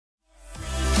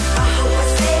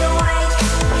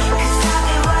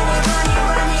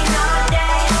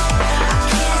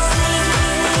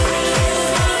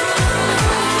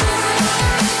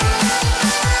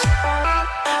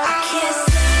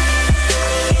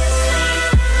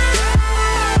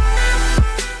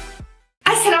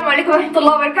عليكم ورحمة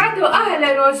الله وبركاته.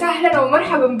 أهلا وسهلا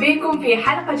ومرحبا بكم في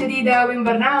حلقة جديدة من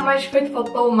برنامج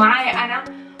فضفضوا معايا أنا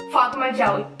فاطمة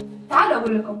الجاوي. تعالوا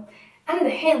أقول لكم، أنا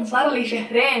دحين صار لي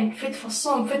شهرين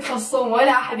فضفضوا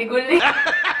ولا أحد يقول لي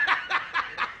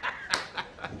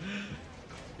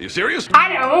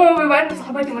أنا عموما بما إنه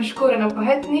صاحبتي مشكورة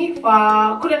نبهتني،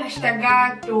 فكل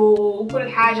الهاشتاقات وكل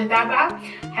حاجة تابعة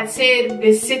حتصير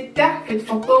بالستة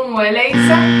فضفضوا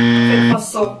وليس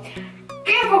فضفضوا.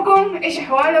 كيفكم؟ ايش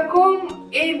احوالكم؟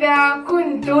 اذا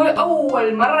كنتوا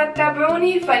اول مرة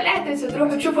تتابعوني فلا تنسوا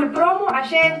تروحوا تشوفوا البرومو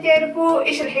عشان تعرفوا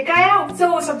ايش الحكاية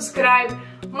وتسووا سبسكرايب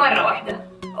مرة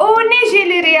واحدة.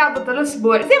 ونيجي لرياضة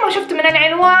الاسبوع. زي ما شفتوا من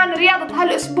العنوان، رياضة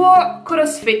هالاسبوع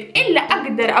كروسفيت. الا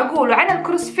اقدر اقوله عن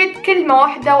الكروسفيت كلمة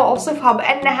واحدة واوصفها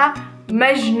بانها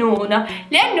مجنونة،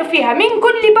 لأنه فيها من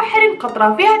كل بحر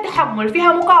قطرة، فيها تحمل،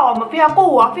 فيها مقاومة، فيها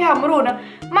قوة، فيها مرونة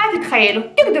ما تتخيلوا.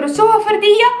 تقدروا تسووها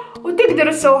فردية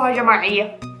وتقدروا تسووها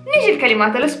جماعية. نيجي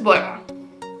لكلمات الأسبوع.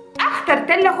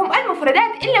 اخترت لكم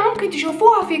المفردات اللي ممكن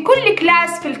تشوفوها في كل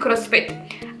كلاس في الكروسفيت.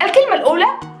 الكلمة الأولى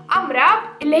أمراب،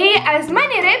 اللي هي as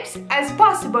many reps as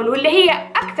possible، واللي هي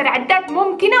أكثر عدات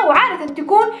ممكنة وعادة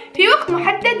تكون في وقت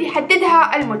محدد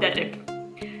يحددها المدرب.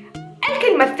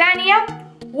 الكلمة الثانية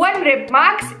one rep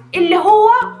max، اللي هو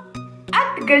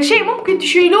أثقل شيء ممكن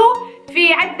تشيلوه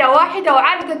في عدة واحدة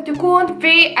وعادة تكون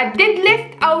في الديد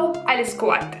ليفت أو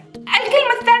السكوات.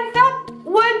 الكلمة الثالثة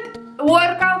would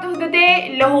work out of the day،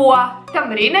 اللي هو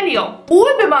تمرين اليوم.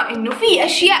 وبما إنه في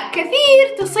أشياء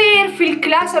كثير تصير في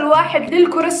الكلاس الواحد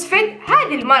للكروسفيت،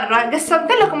 هذه المرة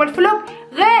قسمت لكم الفلوج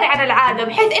غير عن العادة،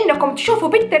 بحيث إنكم تشوفوا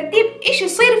بالترتيب إيش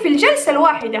يصير في الجلسة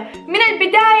الواحدة من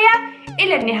البداية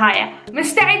إلى النهاية.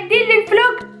 مستعدين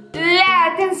للفلوج؟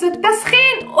 لا تنسوا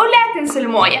التسخين ولا تنسوا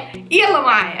الموية. يلا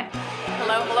معايا.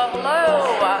 هلو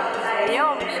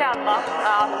اليوم ان شاء الله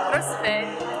كروسفيت.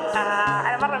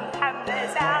 انا مره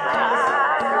متحمسه.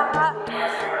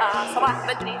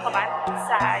 صباح بدري طبعا،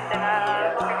 الساعه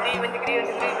عندنا تقريبا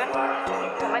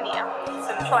 8، بس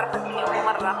المشوار اخذ مني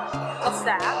مره نص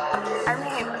ساعه.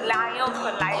 المهم لعيونكم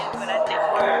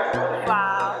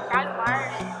فتعالوا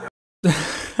معي.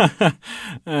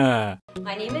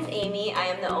 My name is Amy. I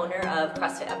am the owner of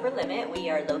CrossFit Upper Limit. We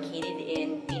are located in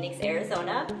Phoenix,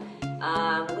 Arizona.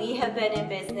 We have been in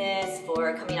business for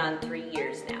coming on 3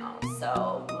 years now. So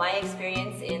my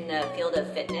experience in the field of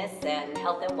fitness and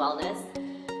health and wellness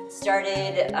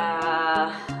started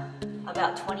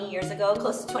about 20 years ago,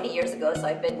 close to 20 years ago. So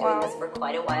I've been doing this for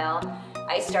quite a while.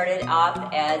 I started off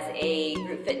as a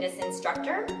group fitness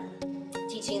instructor,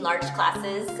 teaching large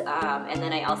classes, and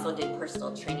then I also did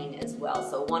personal training as well.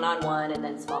 So one-on-one and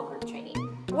then small group training.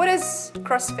 What is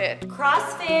CrossFit?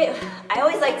 CrossFit, I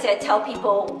always like to tell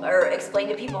people or explain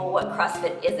to people what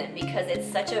CrossFit isn't, because it's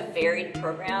such a varied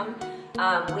program.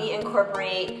 We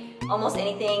incorporate almost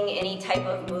anything, any type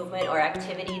of movement or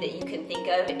activity that you can think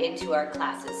of into our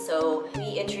classes. So we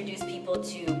introduce people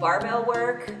to barbell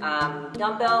work,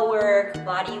 dumbbell work,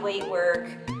 body weight work.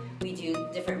 We do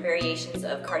different variations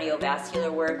of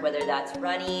cardiovascular work, whether that's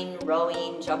running,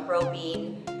 rowing, jump roping.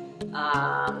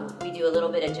 We do a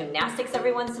little bit of gymnastics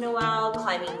every once in a while,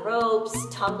 climbing ropes,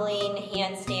 tumbling,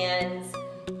 handstands.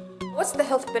 What's the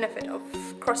health benefit of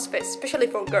CrossFit, especially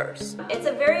for girls? It's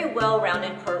a very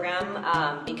well-rounded program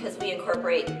because we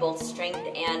incorporate both strength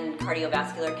and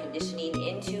cardiovascular conditioning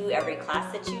into every class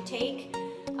that you take.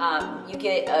 You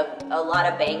get a lot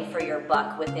of bang for your buck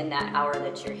within that hour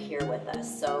that you're here with us.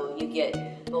 So you get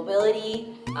mobility,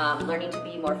 learning to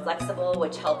be more flexible,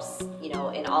 which helps, you know,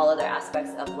 in all other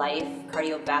aspects of life.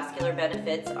 Cardiovascular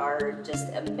benefits are just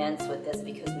immense with this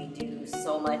because we do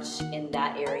so much in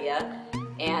that area.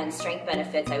 And strength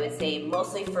benefits, I would say,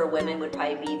 mostly for women would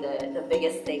probably be the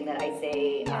biggest thing that I say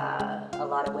a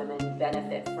lot of women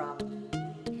benefit from.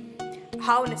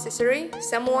 How necessary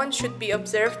someone should be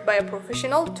observed by a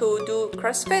professional to do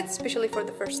CrossFit, especially for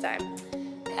the first time?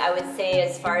 I would say,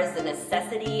 as far as the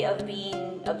necessity of being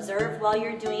observed while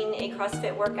you're doing a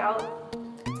CrossFit workout,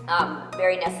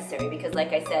 very necessary, because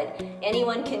like I said,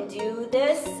 anyone can do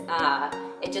this.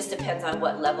 It just depends on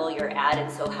what level you're at, and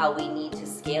so how we need to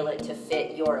scale it to fit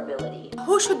your ability.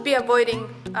 Who should be avoiding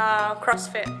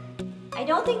CrossFit? I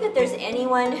don't think that there's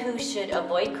anyone who should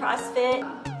avoid CrossFit.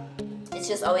 It's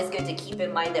just always good to keep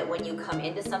in mind that when you come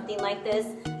into something like this,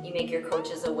 you make your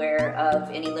coaches aware of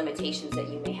any limitations that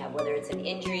you may have, whether it's an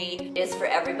injury. It is for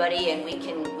everybody, and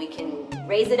we can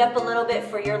raise it up a little bit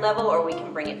for your level, or we can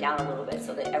bring it down a little bit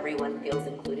so that everyone feels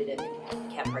included and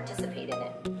can participate in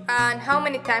it. And how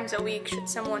many times a week should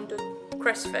someone do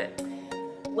CrossFit?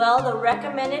 Well, the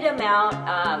recommended amount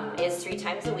is 3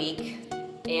 times a week.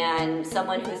 And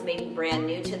someone who's maybe brand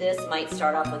new to this might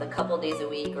start off with a couple days a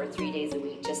week or 3 days a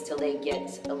week just till they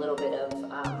get a little bit of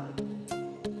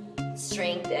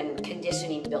strength and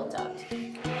conditioning built up. 3,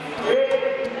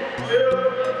 2,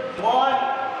 1,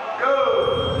 go!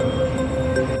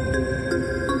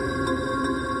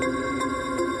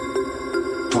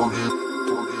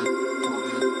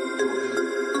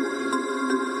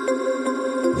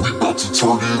 We about to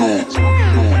turn it on.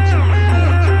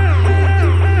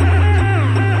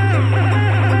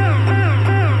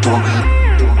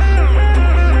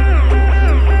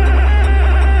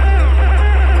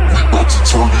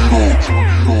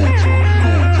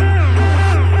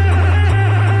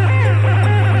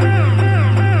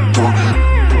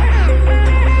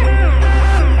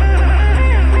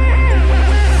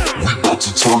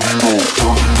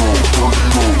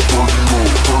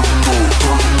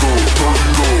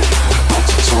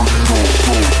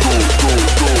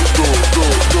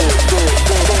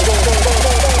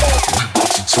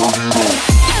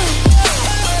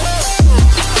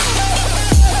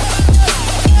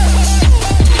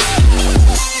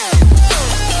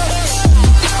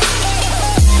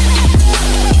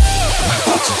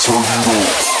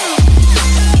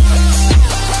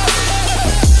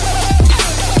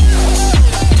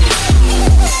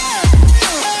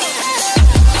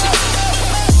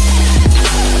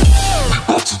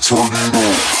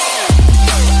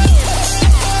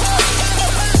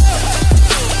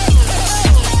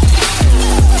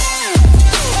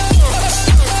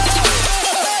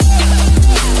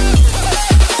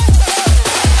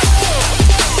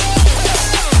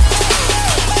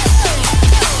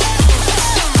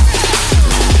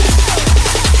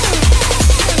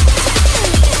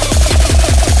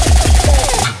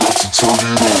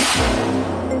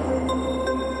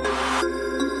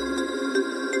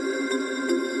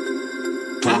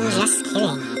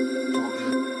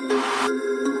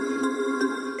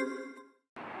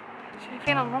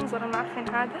 شايفين المنظر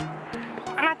المعفن هذا؟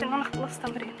 معناته ان انا خلصت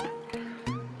تمرين.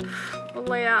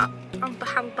 والله يا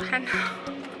انطحن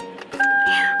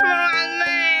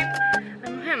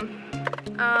المهم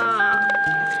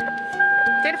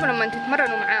تعرفوا لما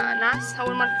تتمرنوا مع ناس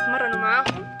اول مرة تتمرنوا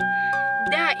معاهم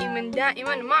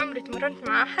دائما ما عمري تمرنت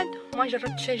مع احد وما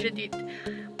جربت شيء جديد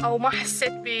او ما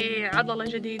حسيت بعضلة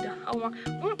جديدة او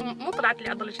مو طلعت لي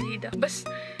عضلة جديدة، بس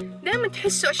دائما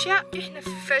تحسوا اشياء احنا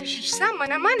في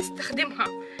اجسامنا ما نستخدمها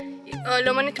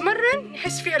لما نتمرن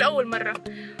نحس فيها لاول مرة.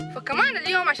 فكمان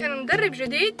اليوم عشان ندرب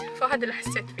جديد فهذا اللي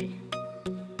حسيت فيه.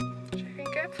 شايفين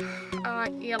كيف؟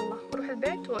 يلا بروح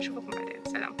البيت واشوفكم بعدين.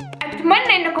 سلام.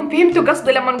 اتمنى انكم فهمتوا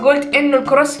قصدي لما قلت انه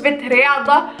الكروسفيت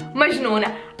رياضة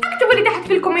مجنونة. اكتبوا لي تحت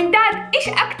في الكومنتات ايش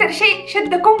اكتر شيء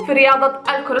شدكم في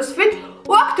رياضة الكروسفيت،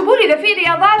 واكتبوا لي اذا في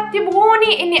رياضات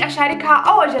تبغوني اني اشاركها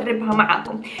او اجربها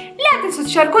معاكم. لا تنسوا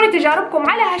تشاركوني تجاربكم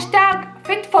على هاشتاق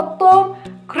فت فالطوم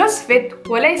كروسفيت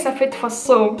وليس فت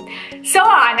فالصوم،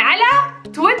 سواء على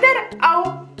تويتر او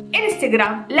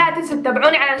انستغرام. لا تنسوا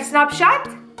تتابعوني على السناب شات،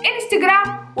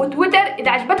 انستغرام وتويتر.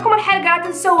 اذا عجبتكم الحلقة لا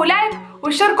تنسوا لايك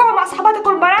واشتركوها مع صحباتكم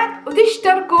البنات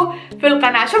وتشتركوا في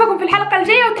القناة. اشوفكم في الحلقة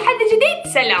الجاية وتحدي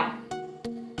جديد. سلام.